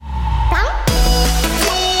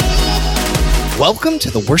Welcome to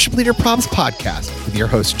the Worship Leader Probs podcast with your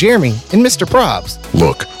hosts, Jeremy and Mr. Probs.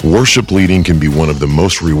 Look, worship leading can be one of the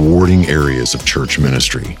most rewarding areas of church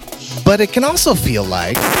ministry. But it can also feel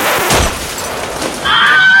like...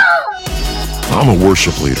 I'm a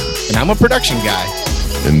worship leader. And I'm a production guy.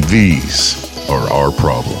 And these are our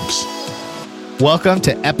problems. Welcome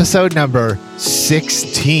to episode number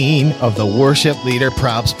 16 of the Worship Leader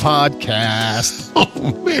Probs podcast.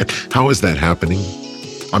 Oh, man. How is that happening?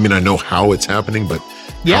 I mean, I know how it's happening, but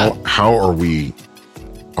how are we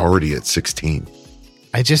already at 16?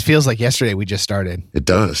 It just feels like yesterday we just started. It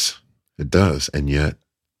does. It does. And yet,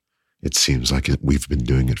 it seems like we've been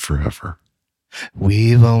doing it forever.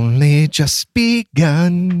 We've only just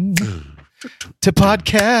begun to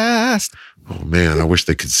podcast. Oh, man. I wish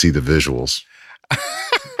they could see the visuals.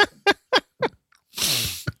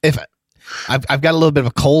 I've got a little bit of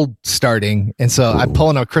a cold starting, and so I'm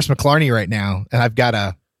pulling a Chris McClarney right now, and I've got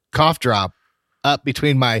a cough drop up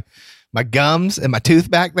between my gums and my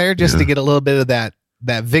tooth back there just to get a little bit of that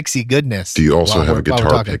Vixie goodness. Do you also have a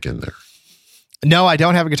guitar pick in there? No, I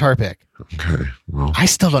don't have a guitar pick. Okay. Well, I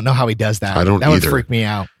still don't know how he does that. I don't That either. would freak me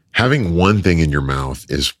out. Having one thing in your mouth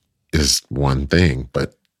is one thing,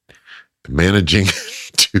 but managing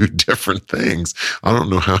two different things, I don't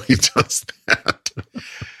know how he does that.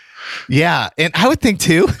 Yeah, and I would think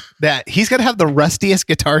too that he's going to have the rustiest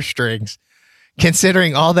guitar strings,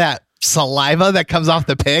 considering all that saliva that comes off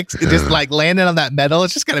the picks, just like landing on that metal.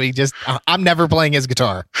 It's just going to be I'm never playing his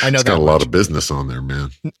guitar. I know it's got a lot of business on there,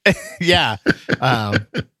 man. Yeah.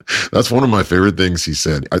 That's one of my favorite things he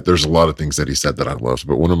said. There's a lot of things that he said that I love,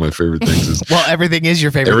 but one of my favorite things is... Well, everything is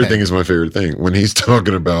your favorite Everything is my favorite thing. When he's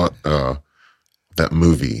talking about that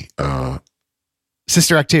movie...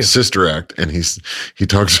 Sister Act 2. Sister Act, and he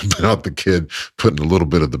talks about the kid putting a little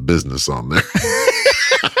bit of the business on there.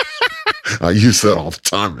 I use that all the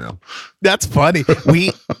time now. That's funny.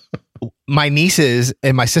 My nieces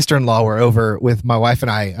and my sister-in-law were over with my wife and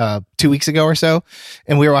I 2 weeks ago or so,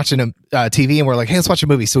 and we were watching a TV, and we're like, hey, let's watch a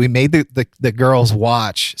movie. So we made the girls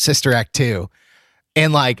watch Sister Act 2.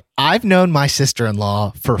 And like, I've known my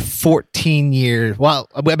sister-in-law for 14 years. Well,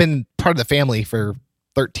 I've been part of the family for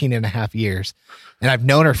 13 and a half years. And I've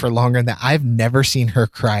known her for longer than that. I've never seen her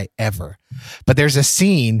cry ever. But there's a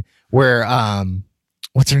scene where,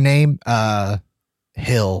 what's her name?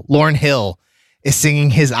 Lauryn Hill is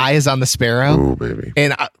singing His Eye is on the Sparrow. Oh, baby.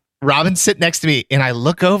 And Robin's sitting next to me, and I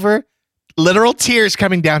look over, literal tears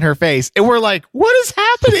coming down her face. And we're like, what is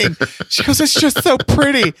happening? She goes, it's just so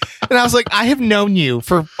pretty. And I was like, I have known you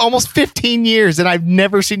for almost 15 years, and I've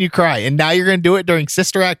never seen you cry. And now you're going to do it during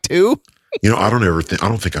Sister Act 2? You know, I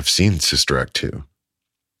don't think I've seen Sister Act 2.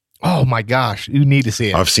 Oh my gosh, you need to see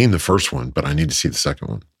it. I've seen the first one, but I need to see the second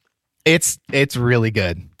one. It's really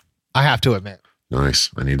good. I have to admit.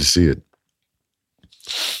 Nice. I need to see it.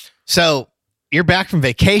 So you're back from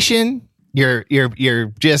vacation. You're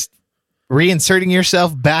just reinserting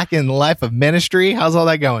yourself back in the life of ministry. How's all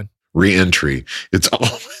that going? Re-entry.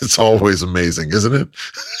 It's always amazing, isn't it?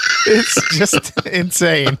 It's just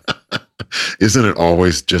insane. Isn't it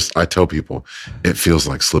always just, I tell people, it feels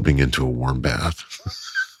like slipping into a warm bath.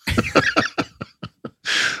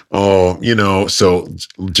 Oh, so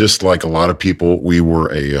just like a lot of people, we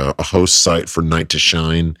were a host site for Night to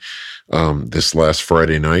Shine this last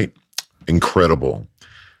Friday night. Incredible.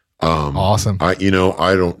 Awesome. I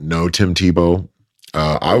don't know Tim Tebow.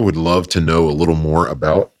 I would love to know a little more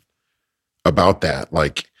about that.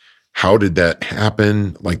 Like, how did that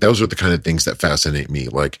happen? Like, those are the kind of things that fascinate me.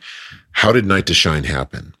 Like, how did Night to Shine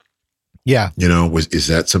happen? Yeah. Is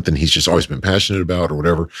that something he's just always been passionate about or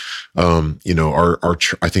whatever?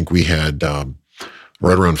 I think we had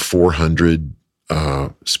right around 400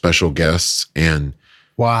 special guests, and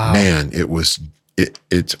wow, man, it's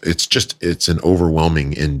an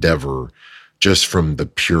overwhelming endeavor just from the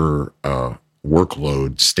pure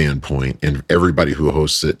workload standpoint, and everybody who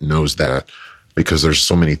hosts it knows that because there's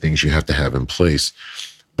so many things you have to have in place.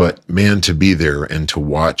 But man, to be there and to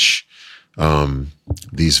watch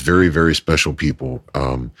these very, very special people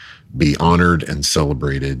be honored and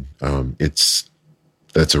celebrated.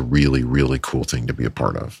 That's a really, really cool thing to be a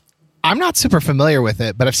part of. I'm not super familiar with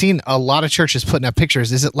it, but I've seen a lot of churches putting up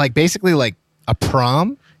pictures. Is it like basically like a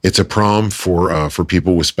prom? It's a prom for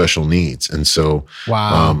people with special needs. And so,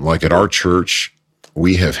 wow. Like at our church,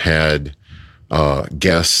 we have had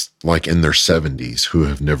guests like in their 70s who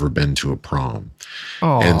have never been to a prom.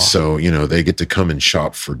 Aww. And so, they get to come and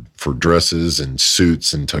shop for dresses and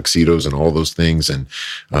suits and tuxedos and all those things. And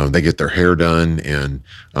they get their hair done. And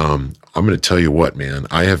I'm going to tell you what, man,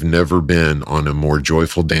 I have never been on a more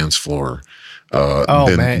joyful dance floor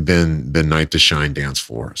than Night to Shine dance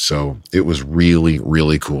floor. So it was really,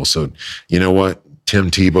 really cool. So you know what, Tim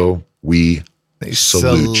Tebow, we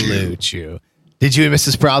salute you. Did you and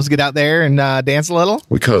Mrs. Probs get out there and dance a little?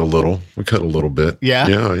 We cut a little bit. Yeah.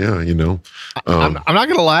 Yeah. You know, I'm not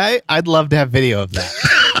going to lie. I'd love to have video of that.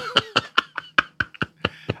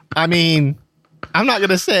 I mean, I'm not going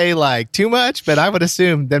to say like too much, but I would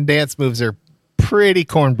assume them dance moves are pretty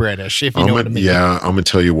cornbreadish, if you know what I mean. Yeah, I'm going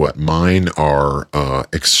to tell you what. Mine are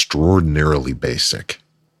extraordinarily basic.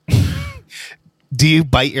 Do you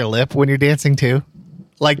bite your lip when you're dancing too?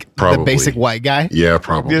 Like Probably. The basic white guy? Yeah,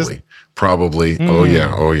 probably. Probably. Oh,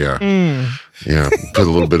 yeah. Yeah, put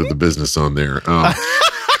a little bit of the business on there.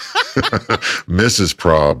 Mrs.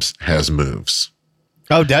 Probs has moves.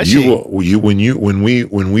 Oh, does she? When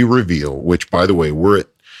we reveal, which by the way, we're at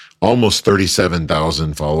almost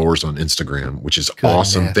 37,000 followers on Instagram, which is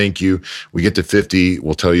awesome. Man. Thank you. We get to 50,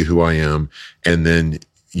 we'll tell you who I am, and then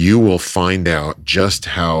you will find out just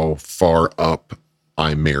how far up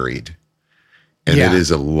I married. And it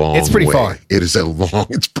is a long It's pretty way. far. It's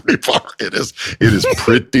pretty far. It is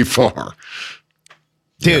pretty far.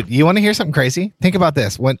 Dude, you want to hear something crazy? Think about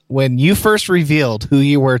this. When you first revealed who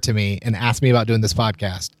you were to me and asked me about doing this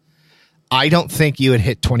podcast, I don't think you had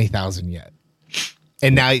hit 20,000 yet.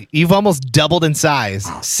 And now you've almost doubled in size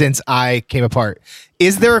since I came apart.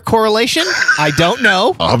 Is there a correlation? I don't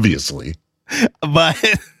know. Obviously. But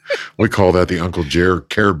we call that the Uncle Jer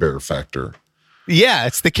Care Bear factor. Yeah,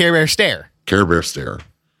 it's the Care Bear stare. Care Bear stare.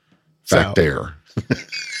 Fact there.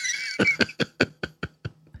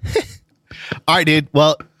 All right, dude.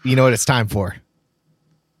 Well, you know what it's time for.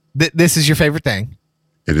 This is your favorite thing.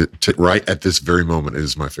 Right at this very moment, it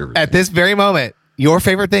is my favorite thing. At this very moment, your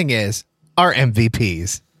favorite thing is our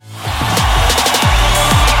MVPs.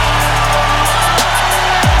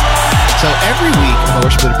 So every week on the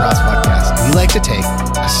Worship Leader Probs podcast, we like to take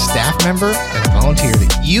a staff member and a volunteer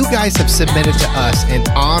that you guys have submitted to us and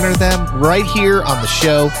honor them right here on the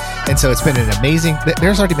show. And so it's been an amazing,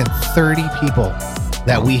 there's already been 30 people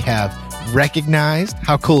that we have recognized.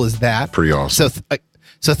 How cool is that? Pretty awesome.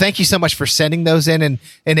 So thank you so much for sending those in. And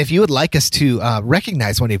if you would like us to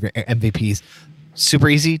recognize one of your MVPs, super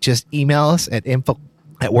easy. Just email us at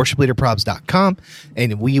info@worshipleaderprobs.com.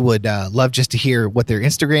 And we would love just to hear what their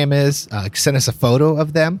Instagram is. Send us a photo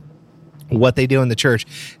of them, what they do in the church.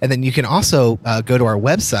 And then you can also go to our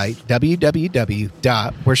website,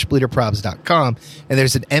 www.worshipleaderprobs.com. And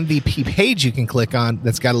there's an MVP page you can click on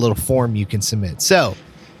that's got a little form you can submit. So,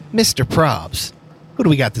 Mr. Probs, who do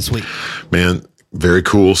we got this week? Man, very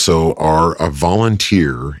cool. So our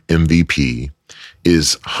volunteer MVP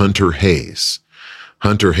is Hunter Hayes.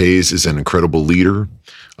 Hunter Hayes is an incredible leader.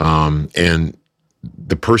 And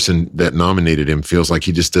the person that nominated him feels like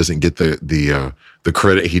he just doesn't get the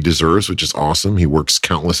credit he deserves, which is awesome. He works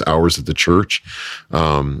countless hours at the church.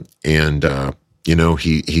 He's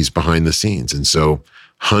behind the scenes. And so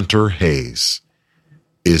Hunter Hayes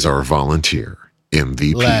is our volunteer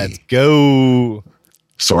MVP. Let's go.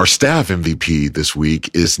 So our staff MVP this week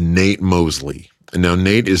is Nate Mosley. And now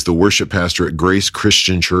Nate is the worship pastor at Grace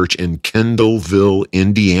Christian Church in Kendallville,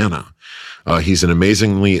 Indiana. He's an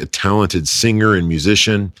amazingly talented singer and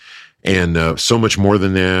musician, and so much more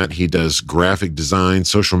than that. He does graphic design,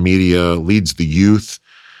 social media, leads the youth,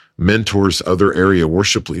 mentors other area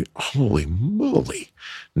worship leaders. Holy moly.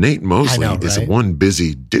 Nate Mosley is one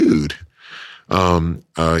busy dude.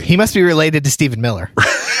 He must be related to Stephen Miller.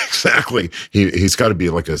 Exactly. He's got to be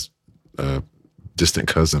like a distant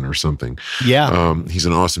cousin or something. Yeah. He's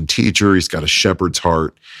an awesome teacher. He's got a shepherd's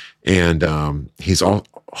heart, and he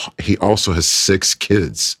also has 6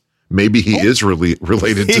 kids. Maybe he is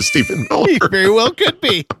related to Stephen Miller. He very well could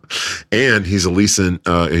be. And he's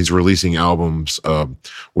releasing albums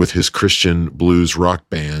with his Christian blues rock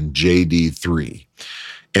band JD3.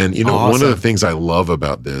 And awesome. One of the things I love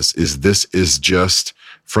about this is just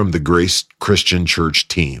from the Grace Christian Church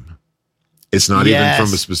team. It's not even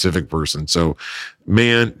from a specific person. So,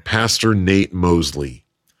 man, Pastor Nate Mosley,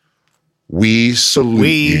 we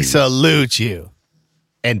salute you.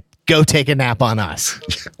 And go take a nap on us.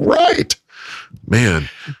 Right. Man,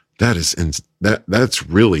 that's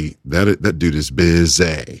really that dude is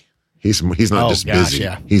busy. He's not just busy.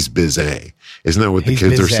 Yeah. He's busy. Isn't that what the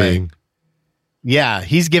kids are saying? Yeah,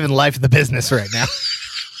 he's giving life the business right now.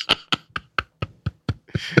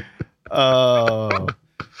 Oh.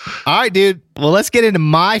 All right, dude. Well, let's get into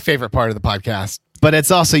my favorite part of the podcast, but it's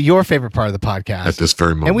also your favorite part of the podcast. At this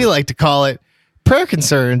very moment. And we like to call it prayer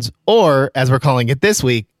concerns, or as we're calling it this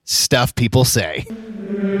week, stuff people say.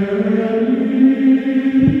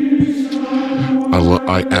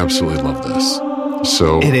 I absolutely love this.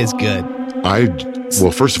 So it is good.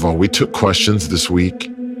 Well, first of all, we took questions this week,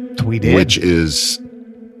 We did. which has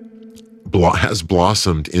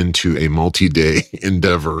blossomed into a multi-day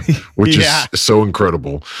endeavor, which Yeah. is so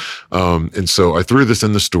incredible. And so I threw this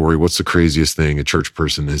in the story. What's the craziest thing a church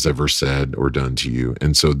person has ever said or done to you?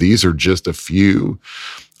 And so these are just a few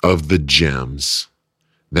of the gems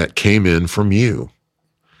that came in from you,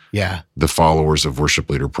 Yeah. the followers of Worship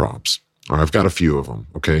Leader Props. All right, I've got a few of them.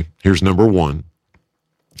 Okay. Here's number one.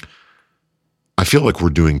 I feel like we're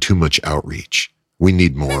doing too much outreach. We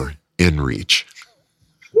need more in-reach.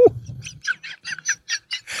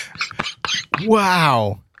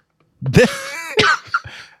 Wow.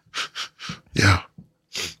 Yeah.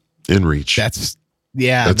 In-reach. That's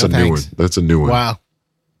That's no a new one. thanks. That's a new one. Wow.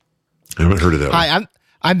 I haven't heard of that one. Hi,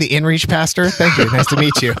 I'm the InReach pastor. Thank you. Nice to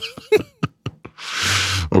meet you.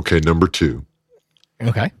 Okay, number two.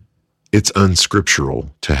 Okay. It's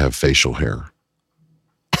unscriptural to have facial hair.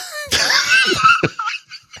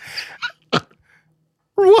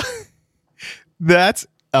 What? That's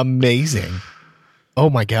amazing. Oh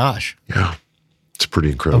my gosh. Yeah. It's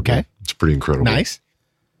pretty incredible. Okay. It's pretty incredible. Nice.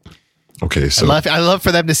 Okay, so I love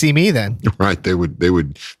for them to see me then. right,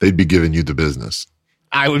 they'd be giving you the business.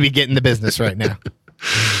 I would be getting the business right now.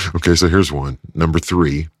 Okay, so here's one. Number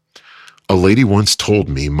three. A lady once told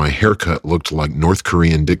me my haircut looked like North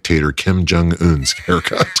Korean dictator Kim Jong-un's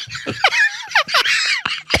haircut.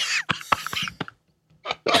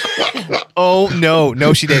 Oh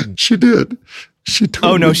no, she didn't. She did. She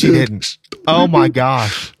totally Oh no, she did. didn't. Oh my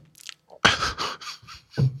gosh.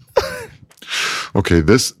 Okay,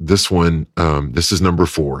 this one, this is number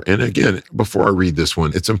four. And again, before I read this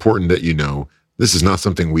one, it's important that you know this is not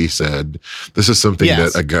something we said. This is something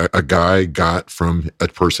Yes. that a guy got from a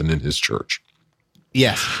person in his church.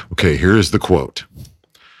 Yes. Okay, here is the quote.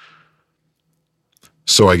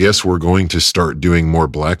 So I guess we're going to start doing more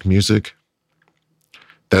black music.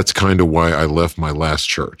 That's kind of why I left my last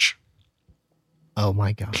church. Oh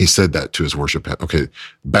my gosh. He said that to his worship. Okay,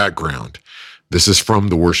 background. This is from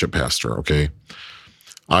the worship pastor, okay?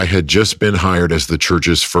 I had just been hired as the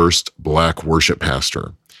church's first black worship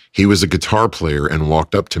pastor. He was a guitar player and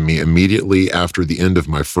walked up to me immediately after the end of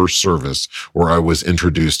my first service where I was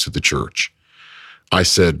introduced to the church. I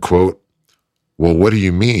said, quote, well, what do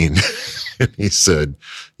you mean? And he said,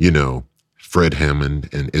 you know, Fred Hammond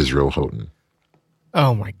and Israel Houghton.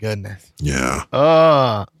 Oh my goodness. Yeah.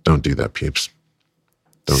 Oh, Don't do that, peeps.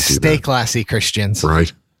 Don't do stay that. classy, Christians.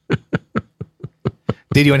 Right?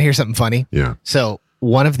 Did you want to hear something funny? Yeah. So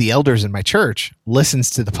one of the elders in my church listens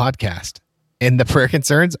to the podcast, and the prayer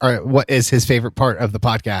concerns are what is his favorite part of the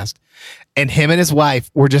podcast. And him and his wife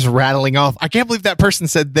were just rattling off, I can't believe that person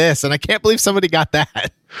said this, and I can't believe somebody got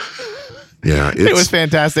that. Yeah. It was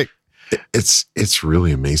fantastic. It's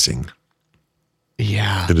really amazing.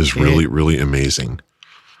 Yeah. It is really, really amazing.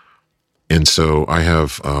 And so I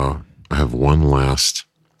have one last.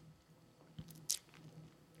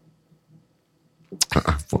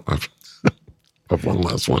 I have one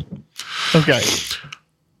last one. Okay.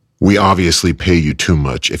 We obviously pay you too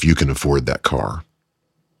much if you can afford that car.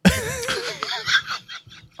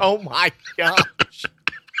 Oh my gosh.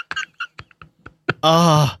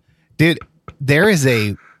 Dude, there is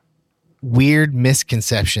a weird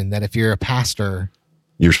misconception that if you're a pastor,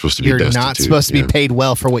 You're supposed to be you're destitute. not supposed to be Yeah. paid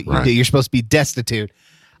well for what you Right. do. You're supposed to be destitute.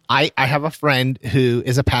 I have a friend who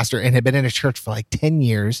is a pastor and had been in a church for like 10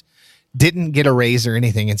 years, didn't get a raise or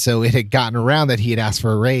anything. And so it had gotten around that he had asked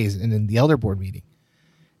for a raise and in the elder board meeting.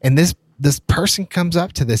 And this person comes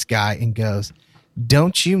up to this guy and goes,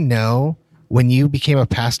 don't you know when you became a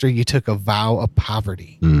pastor, you took a vow of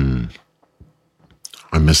poverty?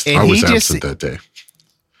 I missed. And I was he just- absent that day.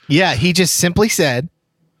 Yeah. He just simply said,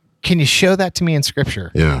 can you show that to me in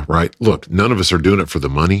scripture? Yeah. Right. Look, none of us are doing it for the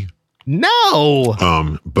money. No.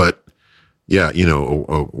 But yeah, you know,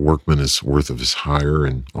 a workman is worth of his hire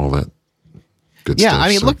and all that good Yeah. stuff. I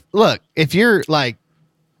mean, So, look, if you're like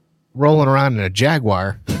rolling around in a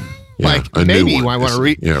Jaguar, yeah, like a new maybe you one. might want to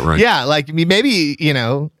read. Yeah. Right. Yeah. Like maybe, you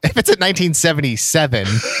know, if it's a 1977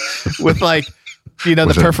 with like, you know,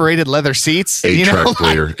 With the a perforated leather seats, you Eight-track know,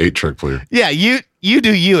 player. Eight-track player. yeah, you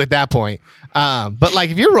do you at that point. But like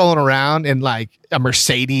if you're rolling around in like a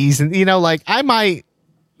Mercedes and, you know, like that might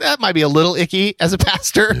be a little icky as a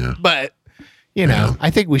pastor, Yeah. but you know, Yeah. I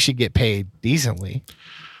think we should get paid decently.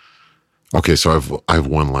 Okay, so I have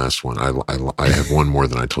one last one. I have one more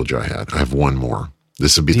than I told you I had. I have one more.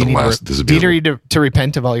 This would be the last. This would Do be. you need to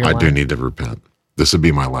repent of all your I do lying? need to repent. This would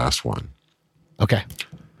be my last one. Okay.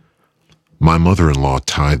 My mother-in-law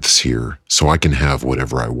tithes here, so I can have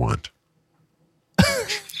whatever I want.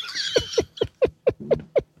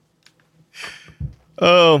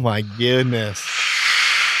 Oh my goodness.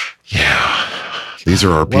 Yeah. These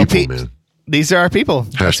are our Well, people, man. These are our people.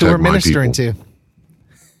 That's who Hashtag we're my ministering people.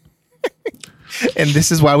 to. And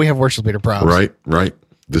this is why we have worship leader problems. Right.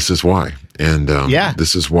 This is why. And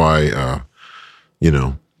this is why,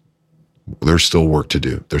 there's still work to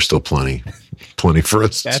do. There's still plenty for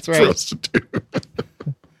us, That's for right. us to do.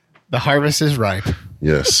 The harvest is ripe.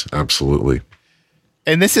 Yes, absolutely.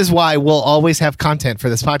 And this is why we'll always have content for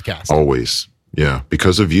this podcast. Always. Yeah.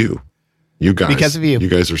 Because of you. You guys. Because of you. You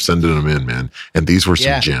guys are sending them in, man. And these were some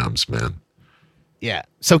Yeah. gems, man. Yeah.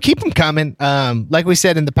 So keep them coming. Like we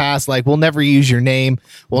said in the past, like we'll never use your name.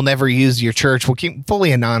 We'll never use your church. We'll keep them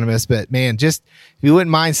fully anonymous, but man, just if you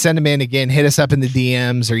wouldn't mind, send them in again, hit us up in the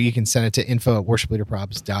DMs, or you can send it to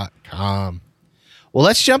info@worshipleaderprobs.com. Well,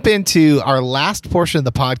 let's jump into our last portion of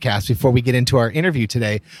the podcast before we get into our interview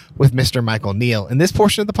today with Mr. Michael Neal. And this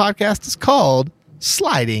portion of the podcast is called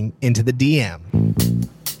Sliding into the DM.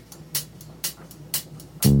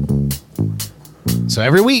 So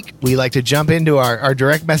every week we like to jump into our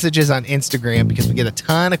direct messages on Instagram because we get a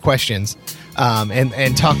ton of questions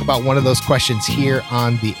and talk about one of those questions here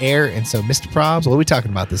on the air. And so, Mr. Probs, what are we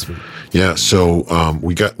talking about this week? Yeah. So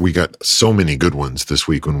we got so many good ones this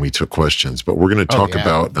week when we took questions, but we're going to talk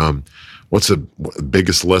about what's the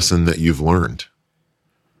biggest lesson that you've learned,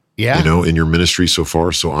 Yeah. in your ministry so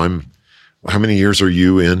far. So how many years are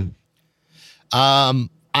you in?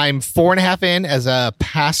 I'm 4.5 in as a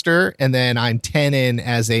pastor, and then I'm 10 in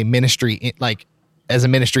as a ministry,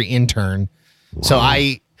 intern. Wow. So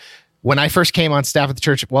when I first came on staff at the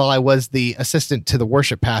church, while I was the assistant to the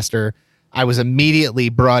worship pastor, I was immediately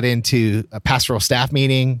brought into a pastoral staff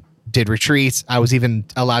meeting, did retreats. I was even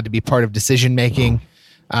allowed to be part of decision making.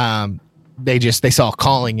 They saw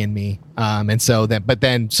calling in me.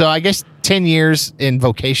 So I guess 10 years in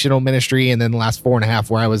vocational ministry, and then the last 4.5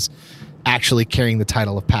 where I was actually carrying the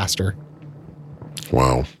title of pastor.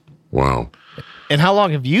 Wow. And how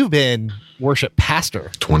long have you been worship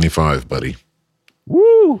pastor? 25, buddy.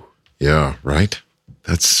 Woo! Yeah, right?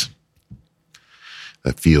 That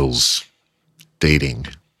feels dating.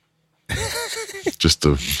 just a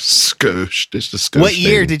skosh. What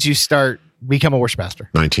year did you become a worship pastor?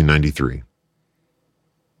 1993.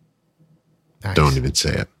 Nice. Don't even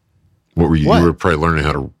say it. What were you? What? You were probably learning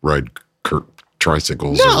how to ride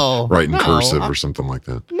tricycles or write in cursive or something like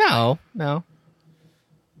that. No.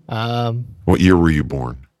 What year were you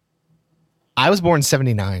born? I was born in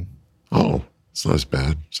 79. Oh, it's not as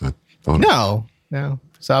bad as I thought. No.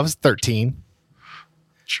 So I was 13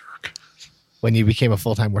 Jerk. when you became a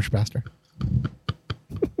full-time worship pastor.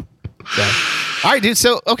 So, all right, dude.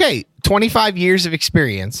 So, okay, 25 years of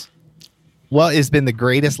experience. What has been the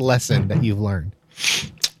greatest lesson that you've learned?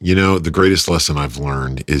 The greatest lesson I've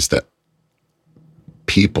learned is that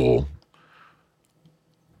people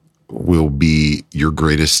will be your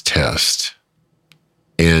greatest test.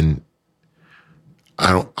 And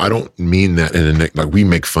I don't mean that like we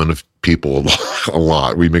make fun of people a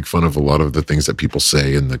lot. We make fun of a lot of the things that people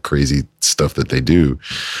say and the crazy stuff that they do.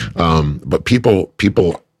 But people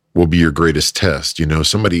will be your greatest test.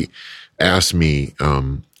 Somebody asked me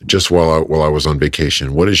just while I was on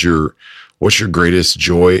vacation, what's your greatest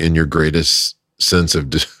joy and your greatest sense of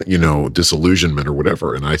disillusionment or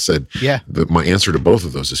whatever? And I said, my answer to both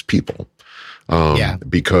of those is people.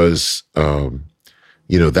 Because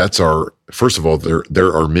that's first of all,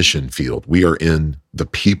 they're our mission field. We are in the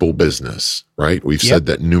people business, right? We've said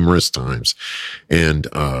that numerous times. And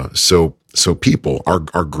so people,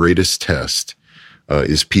 our greatest test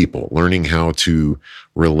is people, learning how to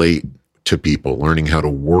relate to people, learning how to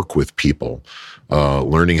work with people,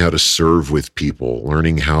 learning how to serve with people,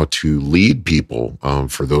 learning how to lead people,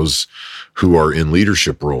 for those who are in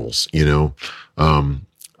leadership roles. I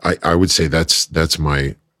would say that's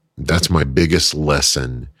my biggest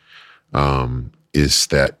lesson, is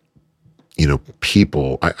that,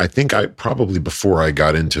 people, I think I probably, before I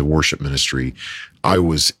got into worship ministry, I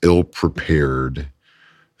was ill prepared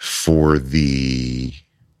for the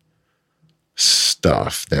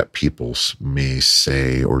stuff that people may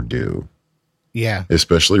say or do. Yeah.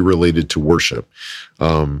 Especially related to worship.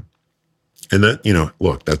 And that,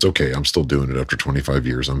 look, that's okay. I'm still doing it after 25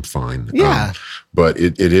 years. I'm fine. Yeah. But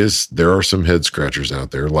there are some head scratchers out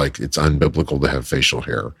there. Like, it's unbiblical to have facial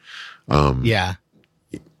hair.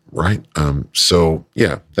 Right. So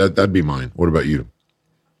yeah, that'd be mine. What about you?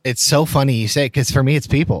 It's so funny you say it, because for me, it's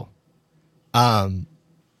people.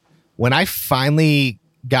 When I finally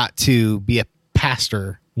got to be a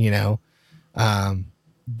pastor,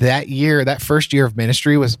 that first year of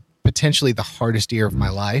ministry was potentially the hardest year of my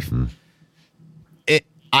life.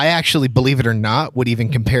 I actually, believe it or not, would even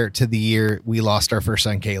compare it to the year we lost our first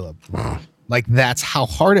son, Caleb. Wow. Like, that's how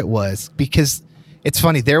hard it was, because it's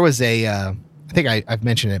funny. There was I think I've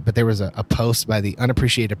mentioned it, but there was a post by the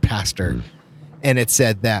Unappreciated Pastor, and it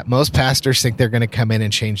said that most pastors think they're going to come in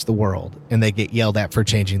and change the world, and they get yelled at for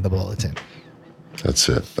changing the bulletin. That's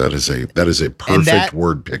it. That is a perfect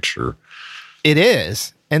word picture. It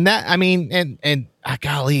is. And that, I mean, and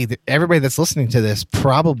golly, everybody that's listening to this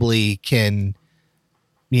probably can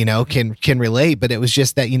relate, but it was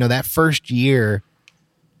just that, that first year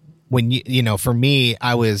when for me,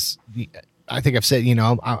 I think I've said,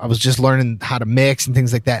 I was just learning how to mix and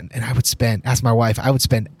things like that. And I would spend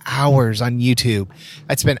hours on YouTube.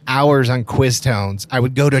 I'd spend hours on quiz tones. I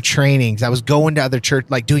would go to trainings. I was going to other church,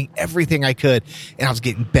 like doing everything I could. And I was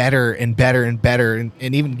getting better and better and better, and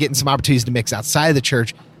even getting some opportunities to mix outside of the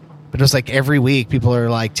church. But it was like every week people are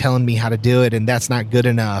like telling me how to do it, and that's not good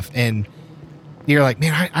enough. And you're like,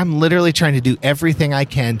 man, I'm literally trying to do everything I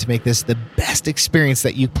can to make this the best experience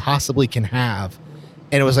that you possibly can have.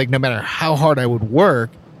 And it was like, no matter how hard I would work,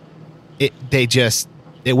 it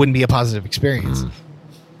wouldn't be a positive experience.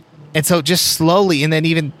 And so just slowly, and then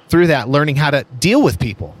even through that, learning how to deal with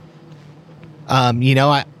people. When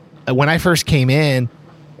I first came in,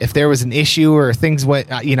 if there was an issue or things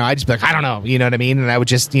went, I'd just be like, I don't know, you know what I mean? And I would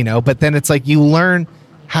just, but then it's like, you learn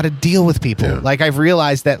how to deal with people. Yeah. Like, I've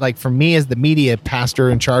realized that, like, for me as the media pastor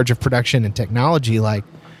in charge of production and technology, like,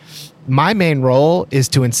 my main role is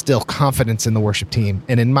to instill confidence in the worship team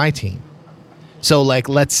and in my team. So, like,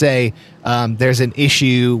 let's say there's an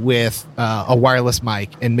issue with a wireless mic,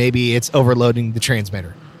 and maybe it's overloading the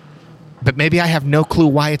transmitter. But maybe I have no clue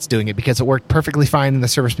why it's doing it, because it worked perfectly fine in the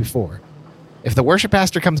service before. If the worship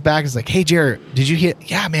pastor comes back and is like, hey, Jared, did you hear?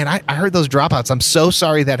 Yeah, man, I heard those dropouts. I'm so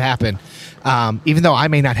sorry that happened. Even though I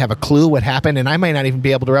may not have a clue what happened, and I might not even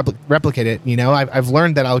be able to replicate it. I've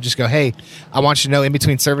learned that I'll just go, hey, I want you to know, in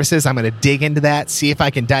between services, I'm going to dig into that, see if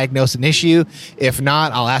I can diagnose an issue. If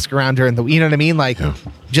not, I'll ask around during the, you know what I mean? Like,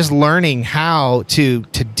 just learning how to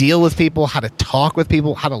deal with people, how to talk with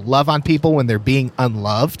people, how to love on people when they're being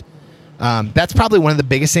unloved. That's probably one of the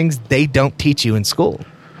biggest things they don't teach you in school.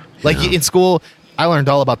 Like, in school, I learned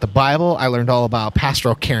all about the Bible. I learned all about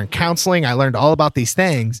pastoral care and counseling. I learned all about these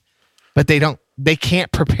things, but they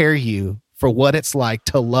can't prepare you for what it's like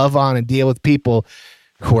to love on and deal with people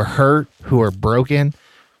who are hurt, who are broken.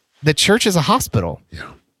 The church is a hospital.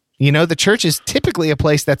 Yeah. The church is typically a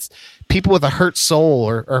place that's people with a hurt soul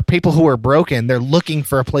or people who are broken. They're looking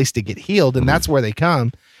for a place to get healed, and that's where they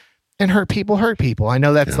come. And hurt people hurt people. I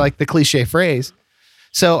know that's like the cliche phrase.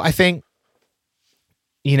 So I think,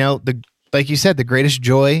 like you said, the greatest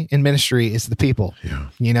joy in ministry is the people.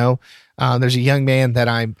 Yeah. There's a young man that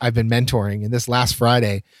I've been mentoring, and this last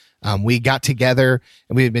Friday, we got together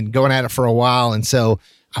and we had been going at it for a while. And so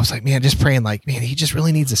I was like, man, just praying, like, man, he just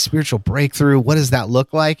really needs a spiritual breakthrough. What does that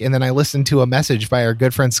look like? And then I listened to a message by our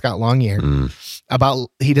good friend Scott Longyear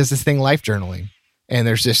about, he does this thing, life journaling. And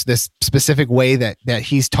there's just this specific way that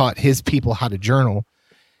he's taught his people how to journal.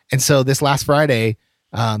 And so this last Friday,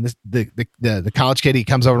 the college kid, he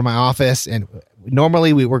comes over to my office, and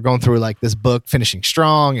normally we were going through like this book, Finishing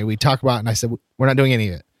Strong, and we talk about it, and I said, we're not doing any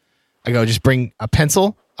of it. I go, just bring a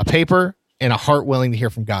pencil, a paper, and a heart willing to hear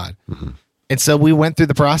from God. And so we went through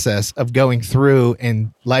the process of going through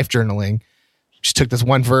and life journaling. Just took this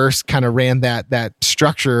one verse, kind of ran that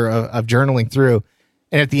structure of journaling through.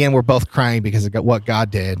 And at the end, we're both crying because of what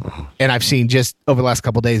God did. And I've seen just over the last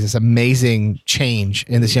couple of days, this amazing change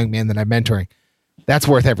in this young man that I'm mentoring. That's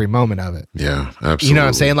worth every moment of it. Yeah, absolutely. You know what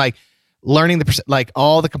I'm saying? Like, learning like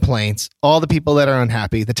all the complaints, all the people that are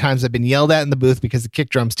unhappy, the times I've been yelled at in the booth because the kick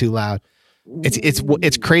drum's too loud.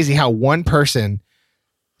 It's crazy how one person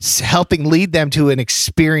helping lead them to an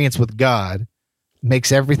experience with God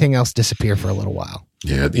makes everything else disappear for a little while.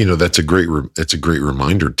 Yeah, that's a great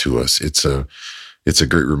reminder to us. It's a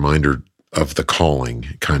great reminder of the calling,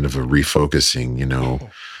 kind of a refocusing.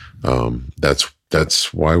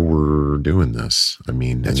 That's why we're doing this. I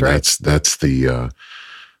mean, that's right. That's the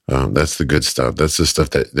good stuff. That's the stuff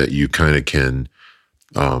that you kind of can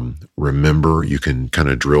remember. You can kind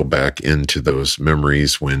of drill back into those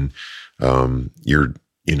memories when you're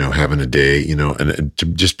having a day. And to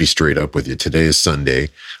just be straight up with you, today is Sunday.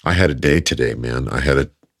 I had a day today, man. I had a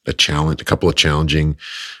couple of challenging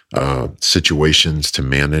situations to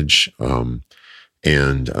manage.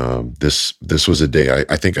 This was a day,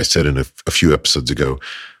 I think I said in a few episodes ago,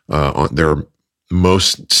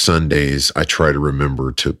 most Sundays I try to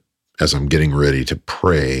remember to, as I'm getting ready to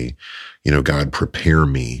pray, God, prepare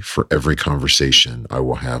me for every conversation I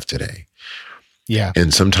will have today. Yeah.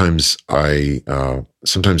 And sometimes I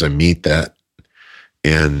meet that,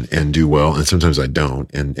 and do well, and sometimes I don't.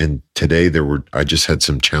 And today I just had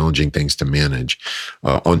some challenging things to manage,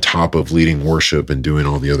 on top of leading worship and doing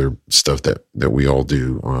all the other stuff that we all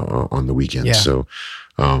do on the weekend. Yeah. So,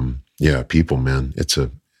 people, man,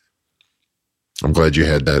 I'm glad you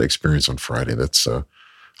had that experience on Friday. That's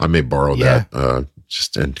I may borrow that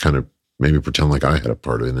just and kind of maybe pretend like I had a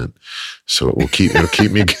part in it, so it will keep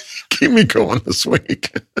me keep me going this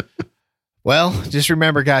week. Well, just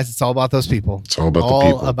remember, guys, it's all about those people. It's all about the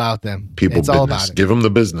people. All about them. People it's business. All about it. Give them the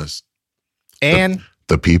business. And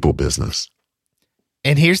the people business.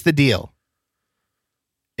 And here's the deal.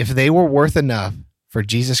 If they were worth enough for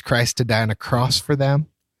Jesus Christ to die on a cross for them,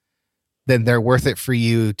 then they're worth it for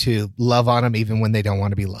you to love on them even when they don't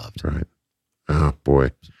want to be loved. Right. Oh,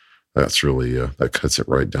 boy. That's really, that cuts it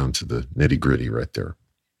right down to the nitty gritty right there.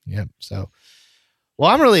 Yep. So, well,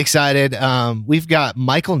 I'm really excited. We've got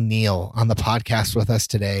Michael Neal on the podcast with us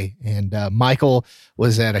today. And Michael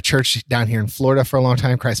was at a church down here in Florida for a long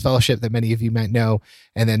time, Christ Fellowship, that many of you might know.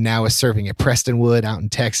 And then now is serving at Prestonwood out in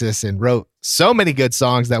Texas and wrote so many good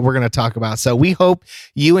songs that we're going to talk about. So we hope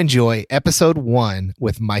you enjoy episode 1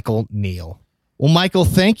 with Michael Neal. Well, Michael,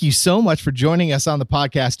 thank you so much for joining us on the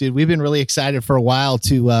podcast, dude. We've been really excited for a while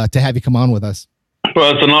to have you come on with us.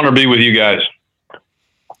 Well, it's an honor to be with you guys.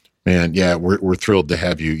 Man, yeah, we're thrilled to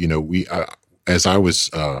have you. You know, as I was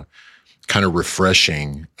kind of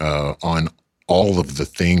refreshing on all of the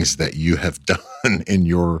things that you have done in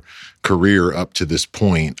your career up to this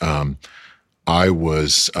point, I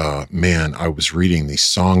was reading these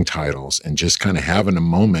song titles and just kind of having a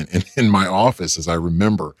moment in my office as I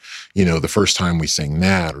remember, the first time we sang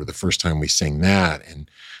that or the first time we sang that.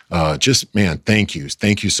 And just, man, thank you.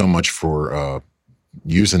 Thank you so much for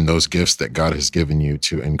using those gifts that God has given you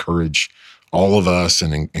to encourage all of us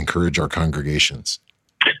and encourage our congregations.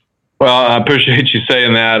 Well, I appreciate you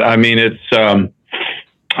saying that. I mean, it's, I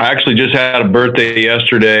actually just had a birthday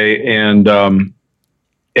yesterday and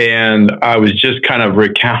I was just kind of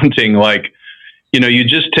recounting, like, you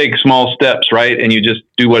just take small steps, right? And you just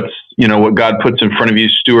do what's, what God puts in front of you,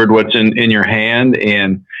 steward what's in your hand,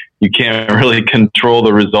 and you can't really control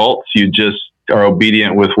the results. You just are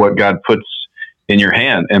obedient with what God puts in your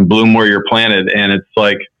hand and bloom where you're planted. And it's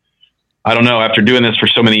like, I don't know, after doing this for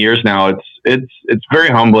so many years now, it's very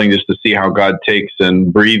humbling just to see how God takes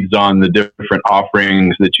and breathes on the different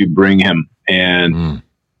offerings that you bring him. And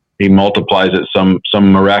he multiplies it some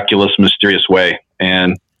miraculous, mysterious way.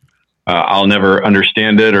 And I'll never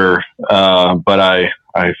understand it but I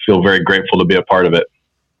feel very grateful to be a part of it.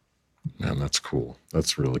 Man, that's cool.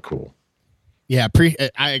 That's really cool. Yeah,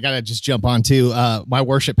 I gotta just jump on too. My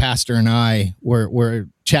worship pastor and I were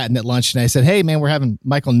chatting at lunch, and I said, "Hey, man, we're having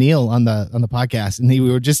Michael Neal on the podcast," and we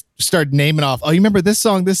were just started naming off. Oh, you remember this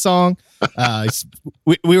song? This song?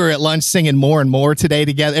 We were at lunch singing "More and More" today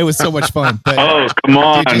together. It was so much fun. But, oh, come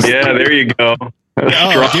on! Yeah, there you go.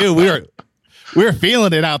 Dude, we were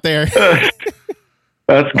feeling it out there.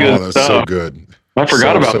 That's good. Oh, that's stuff. so good. I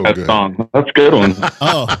forgot about that song. That's a good one.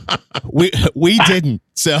 Oh, we didn't.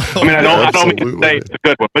 So I mean, I don't mean to say it's a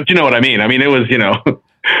good one, but you know what I mean. I mean, it was,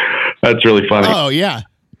 that's really funny. Oh yeah,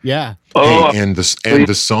 yeah. Oh, hey, and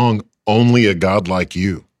the song "Only a God Like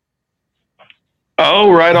You."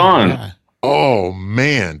 Oh, right on. Yeah. Oh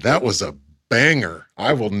man, that was a banger.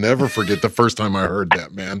 I will never forget the first time I heard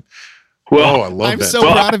that, man. Well, I love I'm that. so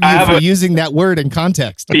proud of you for using that word in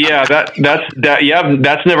context. Yeah,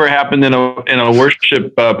 that's never happened in a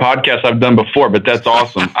worship podcast I've done before, but that's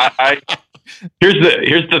awesome. Here's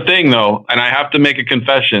the thing though, and I have to make a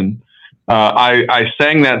confession. I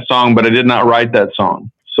sang that song, but I did not write that song.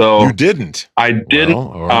 So you didn't. I didn't.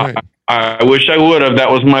 Well, all right. I wish I would have. That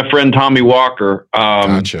was my friend Tommy Walker.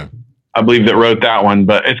 Gotcha. I believe that wrote that one,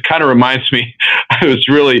 but it kind of reminds me, it was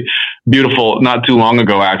really beautiful not too long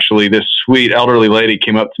ago, actually. This sweet elderly lady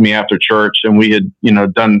came up to me after church, and we had,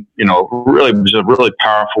 done, really, it was a really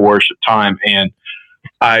powerful worship time. And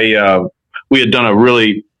we had done a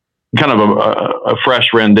really kind of a fresh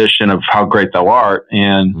rendition of How Great Thou Art.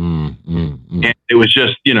 And, and it was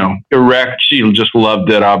just, erect. She just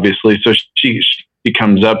loved it, obviously. So she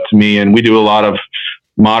comes up to me, and we do a lot of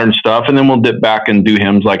modern stuff, and then we'll dip back and do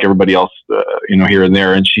hymns like everybody else, here and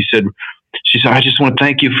there. And she said, "I just want to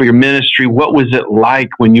thank you for your ministry. What was it like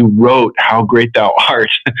when you wrote How Great Thou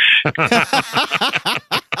Art?"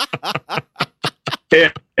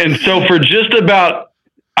 and so for just about,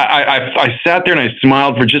 I sat there and I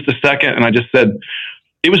smiled for just a second, and I just said,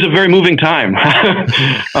 it was a very moving time.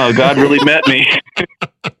 God really met me.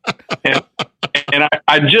 And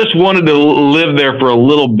I just wanted to live there for a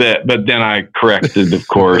little bit, but then I corrected, of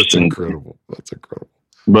course. That's incredible. That's incredible.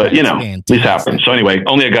 But these happen. So anyway,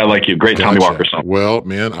 only a guy like you. Great Tommy Walker song. Well,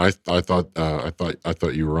 man, I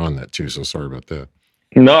thought you were on that too. So sorry about that.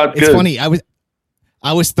 No, it's good. Funny.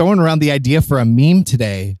 I was throwing around the idea for a meme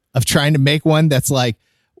today of trying to make one that's like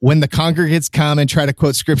when the congregates come and try to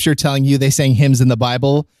quote scripture, telling you they sang hymns in the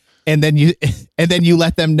Bible, and then you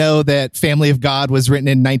let them know that Family of God was written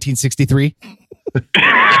in 1963.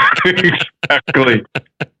 Exactly.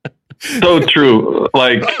 So true.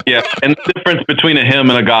 Like, yeah. And the difference between a hymn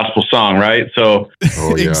and a gospel song, right? So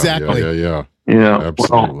exactly. Yeah.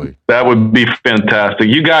 Absolutely. Well, that would be fantastic.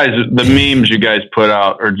 You guys, the memes you guys put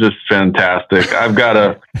out are just fantastic. I've got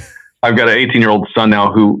an 18-year-old son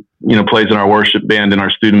now who, plays in our worship band in our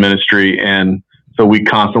student ministry. And so we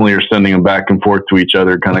constantly are sending them back and forth to each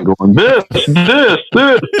other, kind of going, this. That's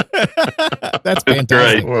fantastic.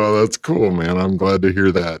 Great. Well, that's cool, man. I'm glad to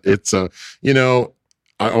hear that. It's, I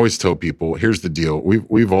always tell people, here's the deal.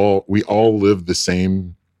 We all live the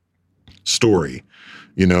same story,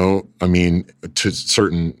 I mean, to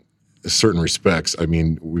certain respects. I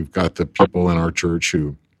mean, we've got the people in our church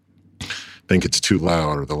who think it's too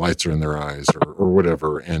loud or the lights are in their eyes or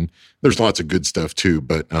whatever. And there's lots of good stuff too,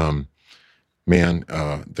 but, man,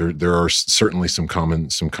 there are certainly some common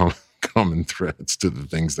threads to the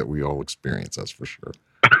things that we all experience. That's for sure.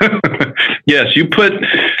 Yes,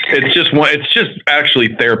 it's just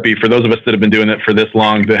actually therapy for those of us that have been doing it for this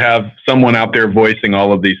long to have someone out there voicing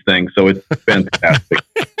all of these things. So it's fantastic.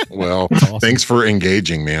 Well, awesome. Thanks for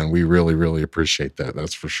engaging, man. We really, really appreciate that.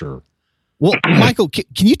 That's for sure. Well, Michael, can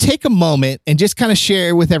you take a moment and just kind of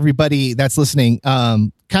share with everybody that's listening,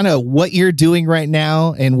 kind of what you're doing right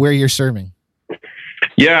now and where you're serving?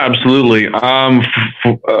 Yeah, absolutely.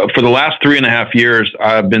 For the last 3.5 years,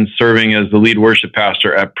 I've been serving as the lead worship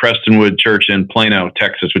pastor at Prestonwood Church in Plano,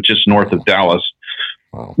 Texas, which is north of Dallas.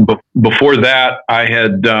 Wow. Before that, I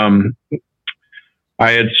had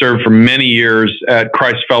served for many years at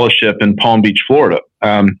Christ Fellowship in Palm Beach, Florida.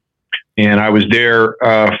 And I was there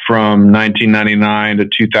from 1999 to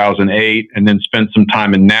 2008, and then spent some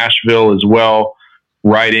time in Nashville as well,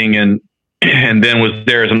 writing and then was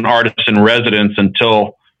there as an artist in residence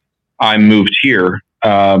until I moved here.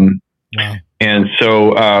 Wow. And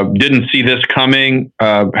so didn't see this coming,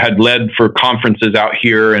 had led for conferences out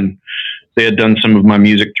here, and they had done some of my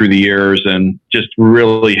music through the years, and just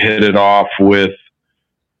really hit it off with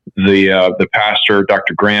the pastor,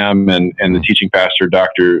 Dr. Graham, and the teaching pastor,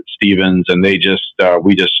 Dr. Stevens. And they just,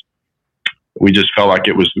 we just felt like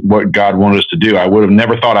it was what God wanted us to do. I would have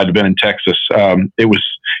never thought I'd have been in Texas. It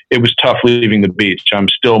was tough leaving the beach. I'm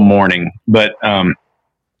still mourning, but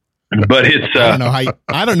it's,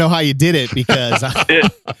 I don't know how you did it, because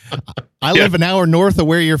I live an hour north of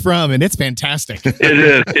where you're from, and it's fantastic. It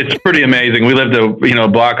is. It's pretty amazing. We lived a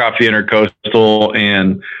block off the Intercoastal,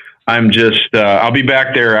 and I'm just, I'll be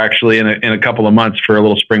back there actually in a couple of months for a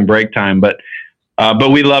little spring break time, but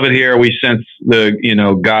we love it here. We sense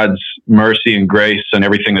God's mercy and grace and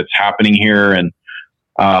everything that's happening here. And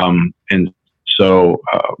so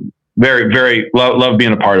very, very love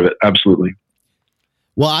being a part of it. Absolutely.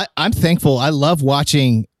 Well, I'm thankful. I love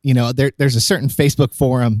watching, there's a certain Facebook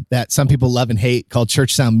forum that some people love and hate called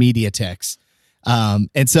Church Sound Media Techs.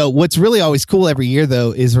 And so what's really always cool every year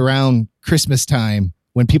though, is around Christmas time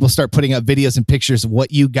when people start putting up videos and pictures of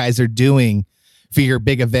what you guys are doing for your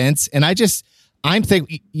big events. And I'm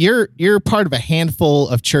thinking you're part of a handful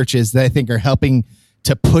of churches that I think are helping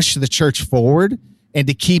to push the church forward and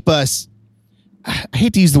to keep us, I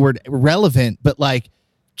hate to use the word relevant, but like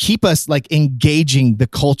keep us like engaging the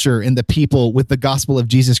culture and the people with the gospel of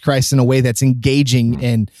Jesus Christ in a way that's engaging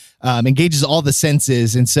and engages all the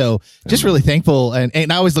senses. And so just really thankful.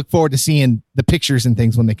 And I always look forward to seeing the pictures and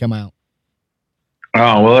things when they come out.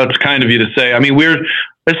 Oh, well, that's kind of you to say. I mean,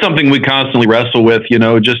 it's something we constantly wrestle with,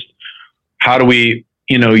 just how do we,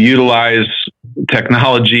 utilize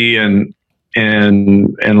technology and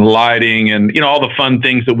lighting and, all the fun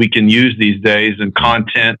things that we can use these days, and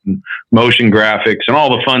content and motion graphics and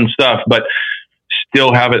all the fun stuff, but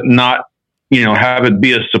still have it not, have it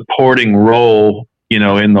be a supporting role,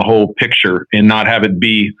 in the whole picture, and not have it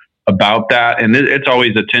be about that. And it's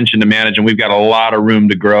always a tension to manage, and we've got a lot of room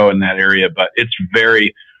to grow in that area, but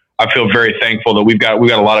I feel very thankful that we've got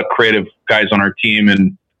a lot of creative guys on our team,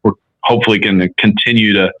 and we're hopefully going to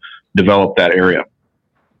continue to develop that area.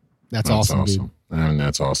 That's awesome. And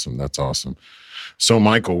that's awesome. That's awesome. So,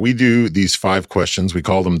 Michael, we do these 5 questions. We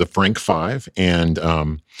call them the Frank 5, and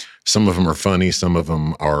some of them are funny. Some of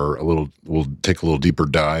them are we'll take a little deeper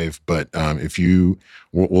dive, but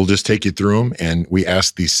we'll just take you through them, and we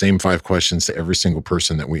ask these same 5 questions to every single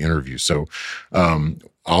person that we interview. So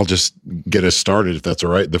I'll just get us started, if that's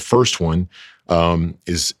all right. The first one,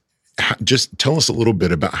 is just tell us a little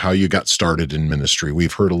bit about how you got started in ministry.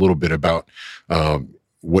 We've heard a little bit about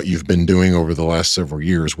what you've been doing over the last several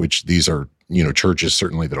years, which these are, churches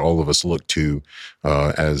certainly that all of us look to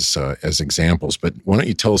as examples. But why don't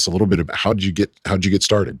you tell us a little bit about how'd you get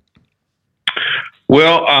started?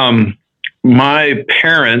 Well, my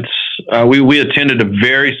parents, we attended a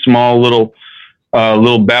very small little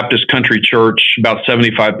Baptist country church, about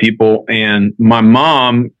 75 people. And my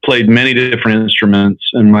mom played many different instruments,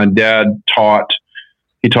 and my dad taught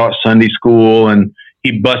Sunday school, and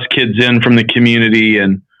he bussed kids in from the community.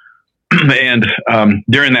 And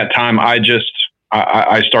during that time,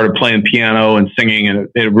 I started playing piano and singing, and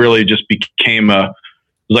it really just became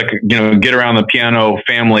get around the piano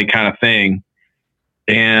family kind of thing.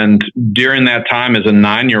 And during that time, as a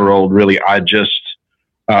 9-year-old, really,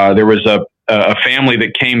 there was a family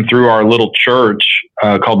that came through our little church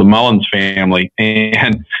called the Mullins family.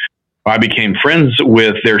 And I became friends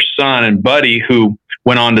with their son and buddy, who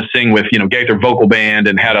went on to sing with, Gaither Vocal Band,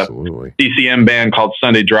 and had a CCM band called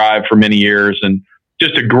Sunday Drive for many years. And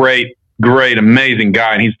just a great, amazing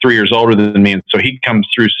guy. And he's 3 years older than me. And so he comes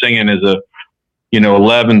through singing as a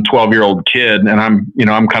 11, 12-year-old kid. And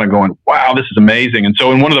I'm kind of going, wow, this is amazing. And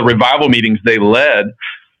so in one of the revival meetings they led,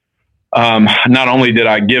 not only did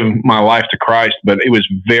I give my life to Christ, but it was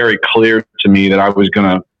very clear to me that I was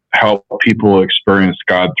going to help people experience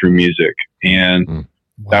God through music. And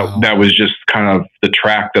that was just kind of the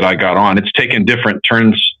track that I got on. It's taken different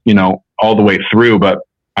turns, all the way through, but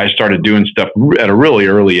I started doing stuff at a really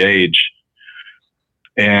early age,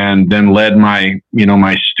 and then led my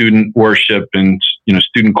student worship and,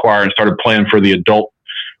 student choir, and started playing for the adult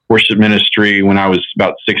worship ministry when I was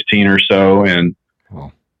about 16 or so. And,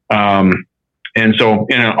 and so,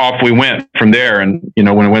 off we went from there. And,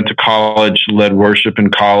 when I went to college, led worship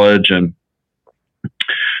in college, and,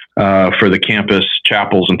 for the campus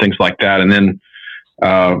chapels and things like that. And then,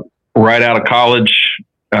 right out of college,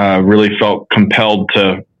 really felt compelled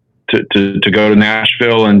to go to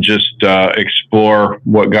Nashville and just, explore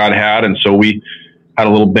what God had. And so we had a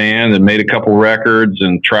little band and made a couple records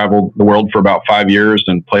and traveled the world for about 5 years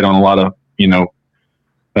and played on a lot of,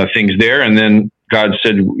 things there. And then God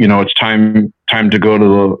said, it's time to go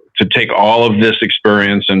to take all of this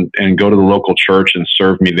experience and go to the local church and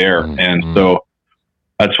serve me there. Mm-hmm. And so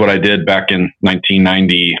that's what I did back in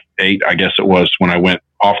 1998, I guess it was, when I went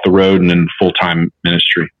off the road and in full-time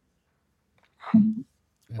ministry.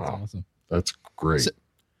 That's awesome. That's great. So,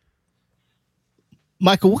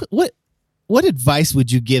 Michael, what advice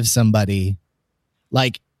would you give somebody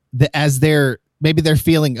as they're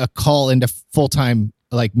feeling a call into full-time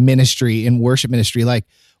ministry and worship ministry?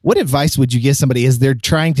 What advice would you give somebody as they're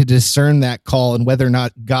trying to discern that call and whether or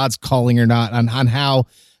not God's calling or not, on how,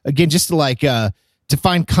 again, just to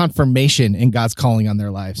find confirmation in God's calling on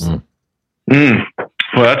their lives? Well,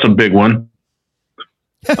 that's a big one.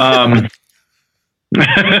 Well,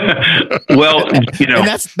 and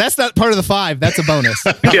that's not part of the 5. That's a bonus.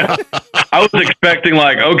 Yeah, I was expecting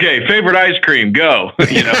favorite ice cream, go.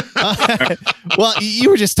 Well, you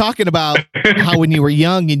were just talking about how when you were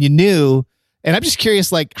young and you knew, and I'm just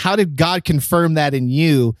curious, how did God confirm that in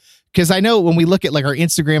you? Because I know when we look at our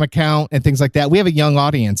Instagram account and things like that, we have a young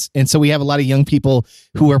audience, and so we have a lot of young people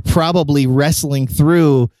who are probably wrestling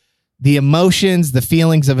through the emotions, the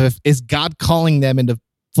feelings of is God calling them into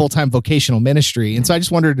full-time vocational ministry. And so I just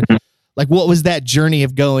wondered, what was that journey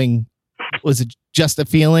of going? Was it just a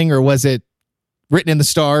feeling, or was it written in the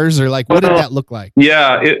stars, or what did that look like?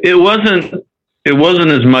 Yeah, it wasn't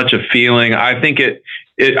as much a feeling. I think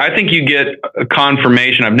I think you get a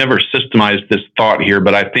confirmation. I've never systemized this thought here,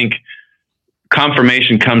 but I think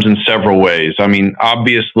confirmation comes in several ways. I mean,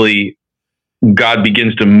 obviously God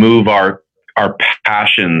begins to move our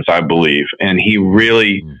passions, I believe, and he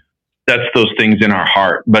really sets those things in our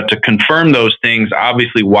heart. But to confirm those things,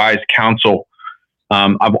 obviously wise counsel.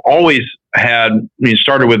 I've always had,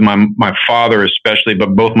 started with my father especially,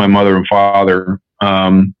 but both my mother and father.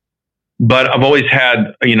 But I've always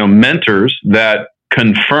had, mentors that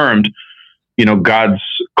confirmed, God's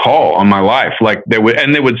call on my life. They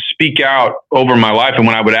would speak out over my life. And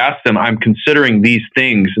when I would ask them, I'm considering these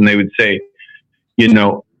things, and they would say,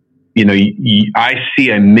 I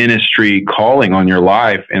see a ministry calling on your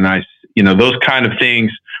life. And those kind of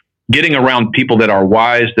things, getting around people that are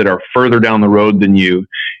wise, that are further down the road than you,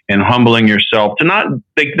 and humbling yourself to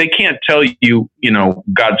they can't tell you,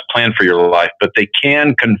 God's plan for your life, but they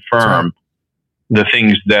can confirm the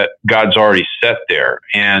things that God's already set there.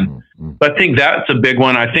 And I think that's a big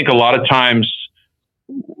one. I think a lot of times,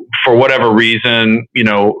 for whatever reason,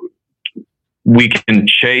 we can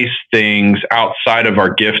chase things outside of our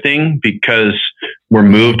gifting because we're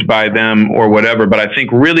moved by them or whatever. But I think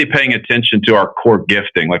really paying attention to our core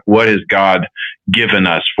gifting, like what has God given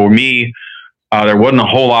us? For me, there wasn't a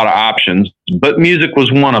whole lot of options, but music was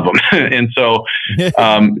one of them. And so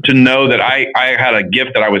to know that I had a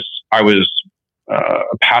gift that I was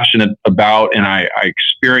passionate about and I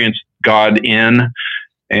experienced God in.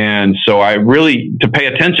 And so I really, to pay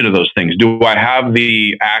attention to those things. Do I have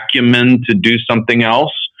the acumen to do something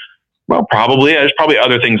else? Well, probably. There's probably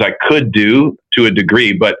other things I could do to a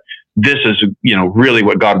degree, but this is, really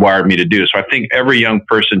what God wired me to do. So I think every young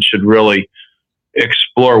person should really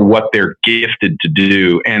explore what they're gifted to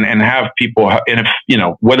do and have people, and if,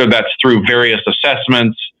 whether that's through various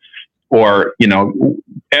assessments or,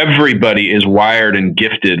 everybody is wired and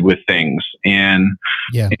gifted with things. And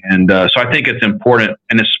so I think it's important,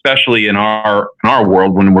 and especially in our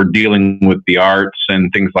world when we're dealing with the arts and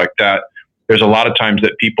things like that, there's a lot of times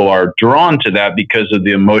that people are drawn to that because of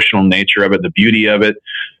the emotional nature of it, the beauty of it.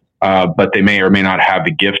 But they may or may not have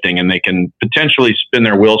the gifting, and they can potentially spin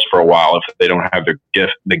their wheels for a while if they don't have the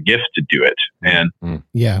gift to do it. And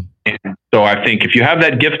so I think if you have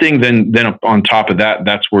that gifting, then on top of that,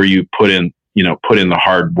 that's where you put in the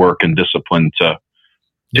hard work and discipline to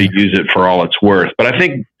use it for all it's worth. But I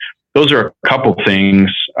think those are a couple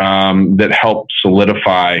things that help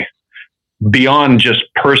solidify beyond just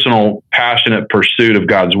personal, passionate pursuit of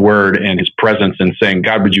God's word and his presence and saying,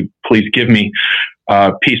 God, would you please give me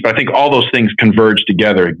peace? But I think all those things converge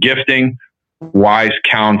together. Gifting, wise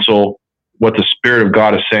counsel, what the Spirit of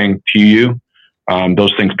God is saying to you.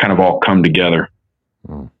 Those things kind of all come together.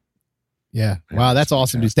 Yeah. Wow. That's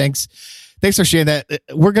awesome, dude. Thanks for sharing that.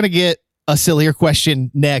 We're going to get a sillier question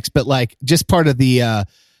next, but just part of the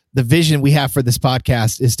vision we have for this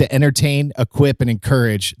podcast is to entertain, equip, and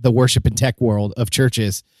encourage the worship and tech world of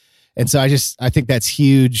churches. And so I think that's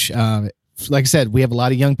huge. Like I said, we have a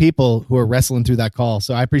lot of young people who are wrestling through that call.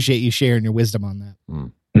 So I appreciate you sharing your wisdom on that.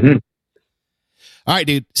 Mm-hmm. All right,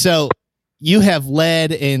 dude. So you have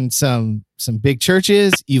led in some big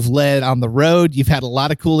churches. You've led on the road. You've had a lot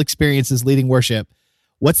of cool experiences leading worship.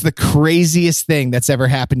 What's the craziest thing that's ever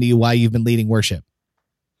happened to you while you've been leading worship?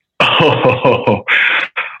 Oh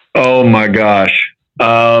my gosh.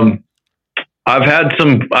 I've had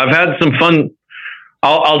some fun.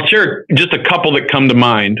 I'll share just a couple that come to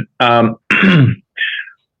mind.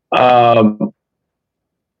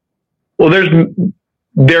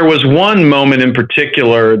 There was one moment in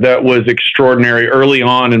particular that was extraordinary early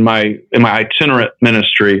on in my itinerant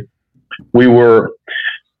ministry. We were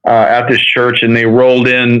at this church, and they rolled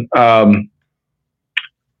in a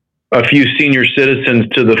few senior citizens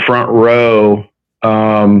to the front row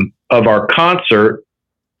of our concert.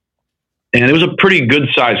 And it was a pretty good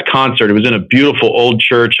sized concert. It was in a beautiful old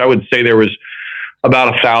church. I would say there was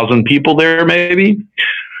about 1,000 people there, maybe,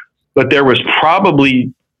 but there was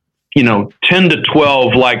probably, 10 to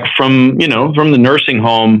 12, from the nursing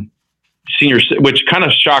home seniors, which kind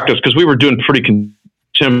of shocked us because we were doing pretty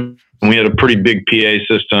contemporary. We had a pretty big PA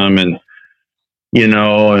system and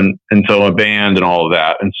so a band and all of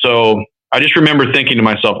that. And so I just remember thinking to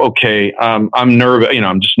myself, okay, I'm nervous.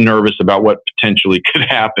 I'm just nervous about what potentially could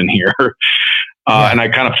happen here. And I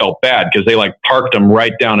kind of felt bad because they parked them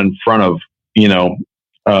right down in front of,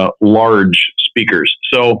 large speakers.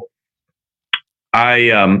 So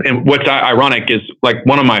and what's ironic is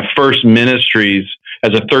one of my first ministries as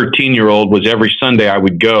a 13-year-old was every Sunday I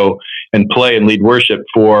would go and play and lead worship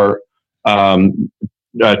for 2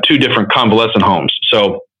 different convalescent homes.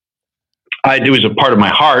 So it was a part of my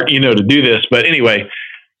heart, to do this. But anyway,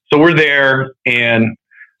 so we're there, and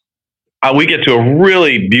we get to a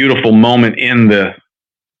really beautiful moment in the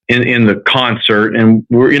concert, and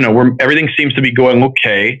everything seems to be going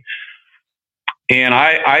okay. And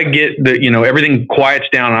I get everything quiets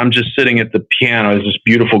down, and I'm just sitting at the piano. There's this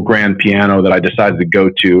beautiful grand piano that I decided to go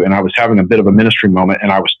to, and I was having a bit of a ministry moment,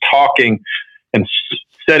 and I was talking and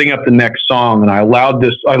setting up the next song, and I allowed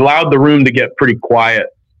the room to get pretty quiet.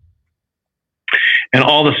 And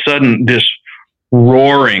all of a sudden, this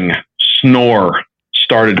roaring snore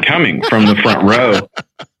started coming from the front row.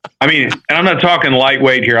 I mean, and I'm not talking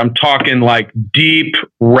lightweight here. I'm talking deep,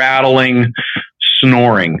 rattling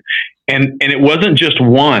snoring. And it wasn't just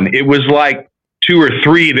one. It was 2 or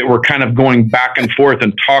 3 that were kind of going back and forth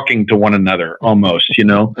and talking to one another almost,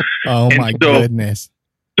 Oh, my goodness.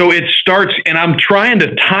 So it starts, and I'm trying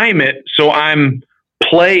to time it so I'm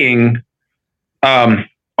playing on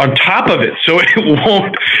top of it. So it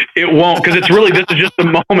won't, because this is just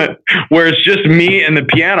a moment where it's just me and the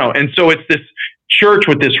piano. And so it's this church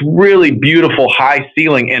with this really beautiful high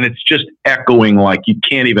ceiling, and it's just echoing like you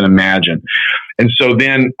can't even imagine. And so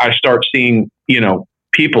then I start seeing,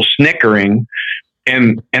 people snickering,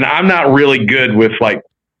 and I'm not really good with like,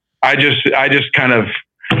 I just kind of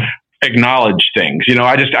acknowledge things,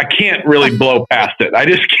 I can't really blow past it. I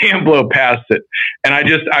just can't blow past it. And I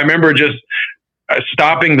remember just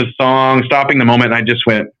stopping the song, stopping the moment. And I just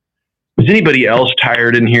went, is anybody else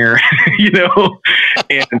tired in here?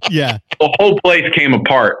 And yeah, the whole place came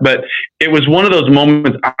apart. But it was one of those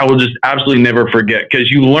moments I will just absolutely never forget,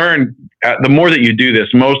 because you learn the more that you do this,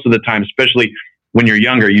 most of the time, especially when you're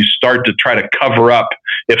younger, you start to try to cover up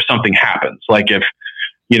if something happens. Like if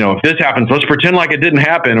this happens, let's pretend like it didn't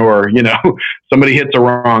happen, or, somebody hits a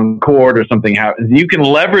wrong chord or something happens. You can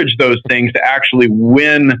leverage those things to actually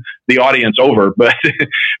win the audience over, but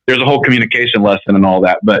there's a whole communication lesson and all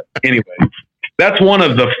that. But anyway, that's one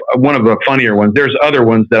of the funnier ones. There's other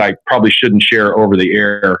ones that I probably shouldn't share over the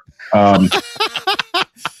air.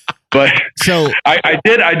 But so I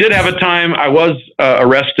did have a time I was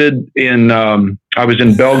arrested I was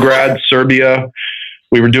in Belgrade, Serbia.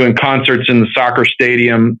 We were doing concerts in the soccer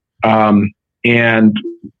stadium. And,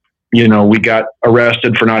 we got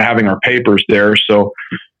arrested for not having our papers there. So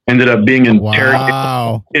ended up being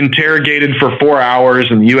interrogated for 4 hours,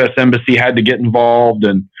 and the U.S. Embassy had to get involved.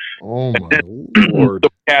 And oh my Lord.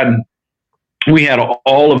 We had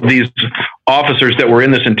all of these officers that were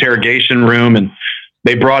in this interrogation room, and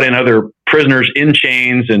they brought in other prisoners in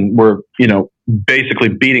chains and were, basically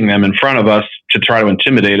beating them in front of us to try to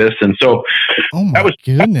intimidate us. And so that was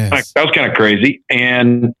kind of crazy.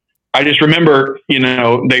 And I just remember,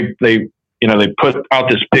 they put out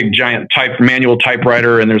this big giant manual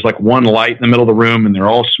typewriter, and there's like one light in the middle of the room, and they're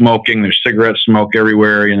all smoking. There's cigarette smoke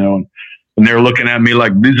everywhere, and they're looking at me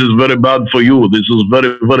like, this is very bad for you. This is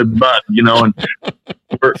very, very bad, and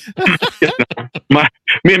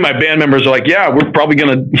me and my band members are like, yeah, we're probably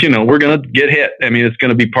going to, we're going to get hit. I mean, it's going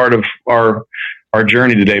to be part of our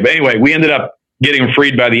journey today. But anyway, we ended up getting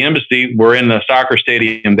freed by the embassy. We're in the soccer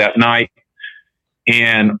stadium that night,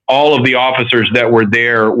 and all of the officers that were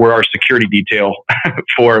there were our security detail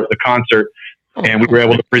for the concert. And we were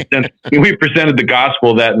able to we presented the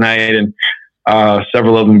gospel that night, and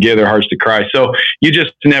several of them gave their hearts to Christ. So you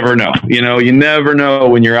just never know, you never know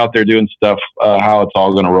when you're out there doing stuff, how it's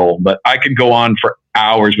all going to roll. But I could go on for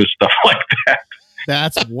hours with stuff like that.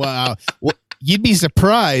 That's wow. Well, you'd be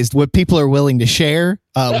surprised what people are willing to share.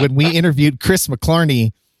 When we interviewed Chris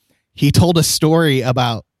McClarney, he told a story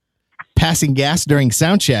about passing gas during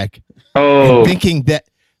sound check. Oh, and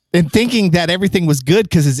thinking that everything was good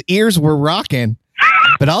because his ears were rocking.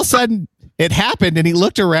 But all of a sudden it happened, and he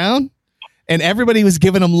looked around, and everybody was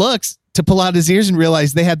giving him looks to pull out his ears and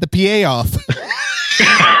realize they had the PA off.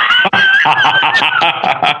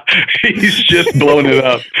 He's just blowing it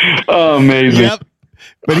up. Oh, amazing. Yep.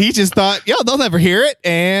 But he just thought, they'll never hear it,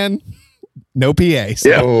 and no PA. So.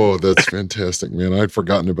 Yeah. Oh, that's fantastic, man. I'd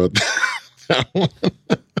forgotten about that one.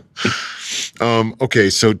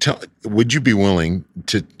 Okay, so would you be willing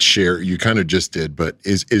to share? You kind of just did, but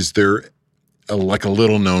is there a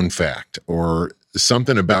little known fact or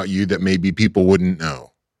something about you that maybe people wouldn't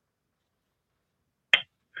know?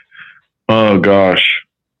 Oh gosh,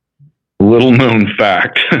 little known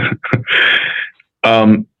fact.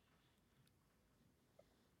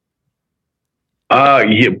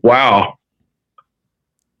 Yeah, wow.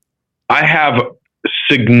 I have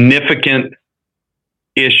significant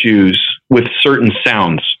issues with certain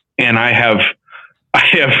sounds, and I have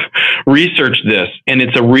researched this, and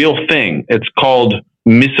it's a real thing. It's called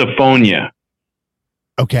misophonia.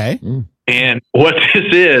 Okay. And what this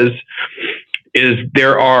is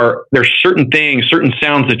there's certain things, certain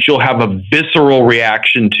sounds that you'll have a visceral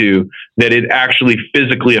reaction to that it actually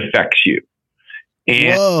physically affects you.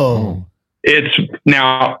 And whoa. It's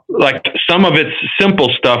now like some of it's simple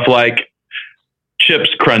stuff like chips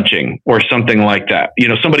crunching or something like that.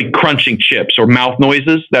 Somebody crunching chips or mouth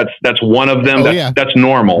noises. That's one of them. That's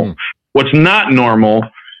normal. Mm. What's not normal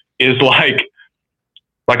is like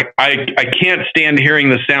I can't stand hearing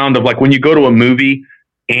the sound of like when you go to a movie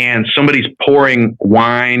and somebody's pouring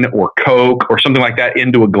wine or Coke or something like that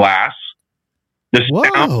into a glass.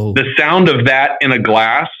 The sound of that in a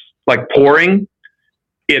glass, like pouring,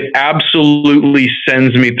 it absolutely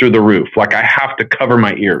sends me through the roof. Like I have to cover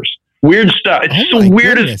my ears. Weird stuff. It's the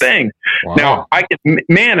weirdest thing. Wow. Now I can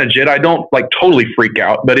manage it. I don't like totally freak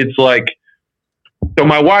out, but it's like, so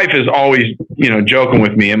my wife is always, joking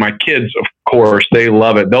with me, and my kids, of course, they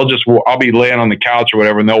love it. I'll be laying on the couch or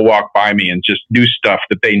whatever, and they'll walk by me and just do stuff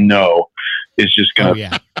that they know is just going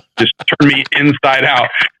to just turn me inside out.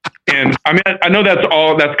 And I mean, I know that's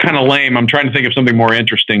kind of lame. I'm trying to think of something more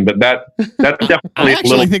interesting, but that's definitely. I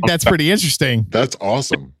actually think that's pretty interesting. That's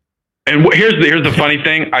awesome. And here's the funny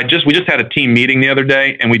thing. We just had a team meeting the other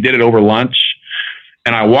day, and we did it over lunch.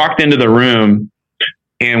 And I walked into the room,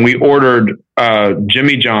 and we ordered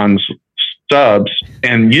Jimmy John's subs.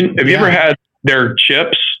 And have you ever had their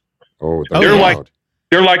chips? Oh, they're like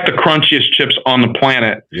the crunchiest chips on the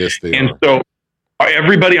planet. Yes, they and are. So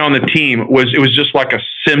everybody on the team was just like a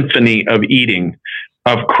symphony of eating,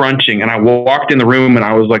 of crunching. And I walked in the room and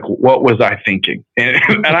I was like, what was I thinking?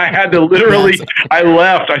 And I had to literally, I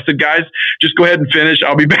left. I said, guys, just go ahead and finish.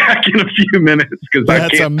 I'll be back in a few minutes because I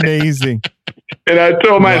can't. That's amazing. And I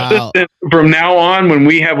told my assistant, from now on, when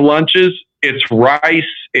we have lunches, it's rice,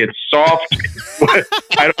 it's soft,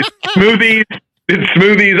 smoothies,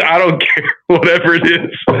 I don't care, whatever it is.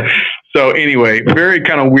 So anyway, very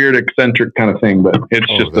kind of weird, eccentric kind of thing, but it's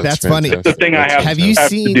that's funny. It's the thing I have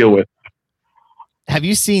to deal with. Have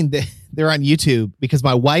you seen they're on YouTube, because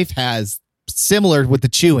my wife has similar with the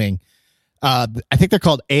chewing. I think they're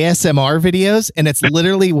called ASMR videos, and it's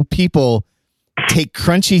literally people take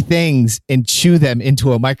crunchy things and chew them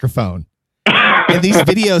into a microphone. And these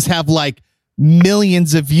videos have like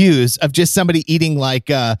millions of views of just somebody eating like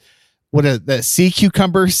the sea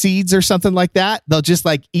cucumber seeds or something like that. They'll just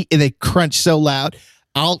like eat and they crunch so loud.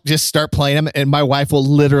 I'll just start playing them and my wife will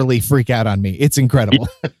literally freak out on me. It's incredible.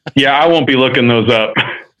 Yeah, I won't be looking those up.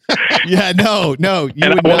 Yeah, no.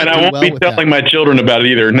 And I won't be telling my children about it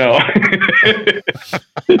either. No.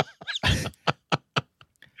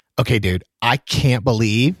 Okay, dude, I can't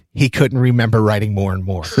believe he couldn't remember writing More and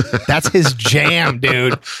More. That's his jam,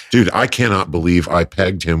 dude. Dude, I cannot believe I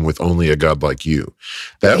pegged him with Only a God Like You.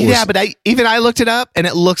 But I looked it up and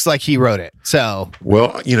it looks like he wrote it. So,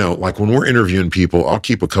 well, like when we're interviewing people, I'll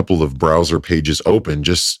keep a couple of browser pages open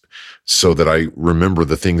just so that I remember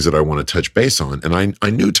the things that I want to touch base on. And I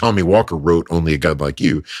knew Tommy Walker wrote Only a God Like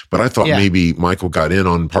You, but I thought maybe Michael got in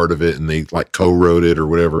on part of it and they like co-wrote it or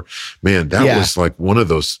whatever. Man, that was like one of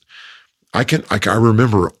those. I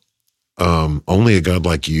remember Only a God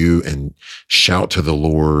Like You and Shout to the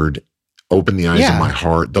Lord, Open the Eyes of My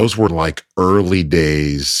Heart. Those were like early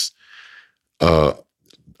days, the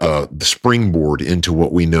springboard into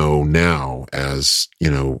what we know now as,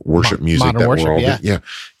 worship music. Modern worship, yeah.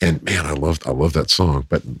 And man, I love that song.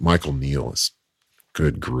 But Michael Neal is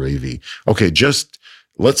good gravy. Okay, just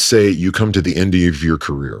let's say you come to the end of your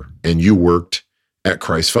career and you worked at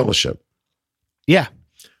Christ Fellowship. Yeah.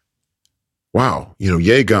 Wow.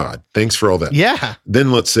 Yay, God. Thanks for all that. Yeah.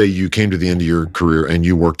 Then let's say you came to the end of your career and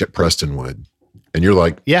you worked at Prestonwood and you're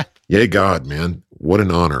like, yeah, yay, God, man. What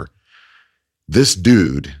an honor. This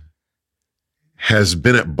dude has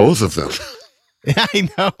been at both of them. Yeah, I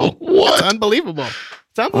know. What? It's unbelievable.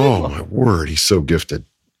 Oh, my word. He's so gifted.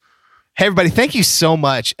 Hey, everybody. Thank you so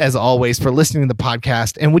much, as always, for listening to the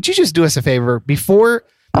podcast. And would you just do us a favor before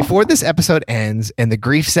this episode ends and the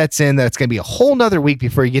grief sets in that it's going to be a whole nother week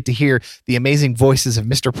before you get to hear the amazing voices of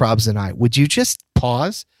Mr. Probs and I, would you just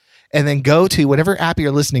pause and then go to whatever app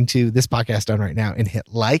you're listening to this podcast on right now and hit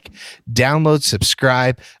like, download,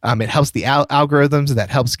 subscribe. It helps the algorithms. That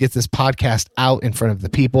helps get this podcast out in front of the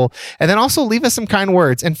people. And then also leave us some kind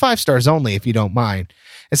words, and 5 stars only if you don't mind.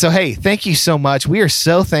 And so, hey, thank you so much. We are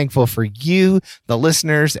so thankful for you, the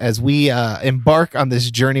listeners, as we embark on this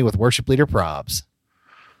journey with worship leader Probs.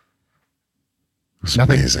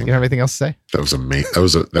 Nothing. Amazing. You have anything else to say? That was amazing.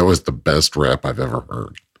 That was the best rap I've ever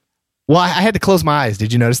heard. Well, I had to close my eyes.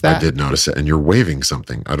 Did you notice that? I did notice it. And you're waving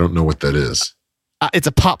something. I don't know what that is. It's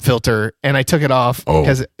a pop filter, and I took it off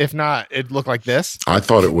because if not, it'd look like this. I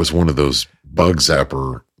thought it was one of those bug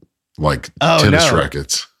zapper, like tennis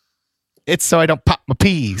rackets. It's so I don't pop my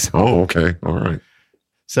peas. Oh, okay. All right.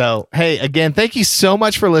 So, hey, again, thank you so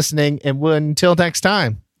much for listening. And until next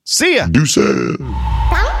time, see ya. Deuces.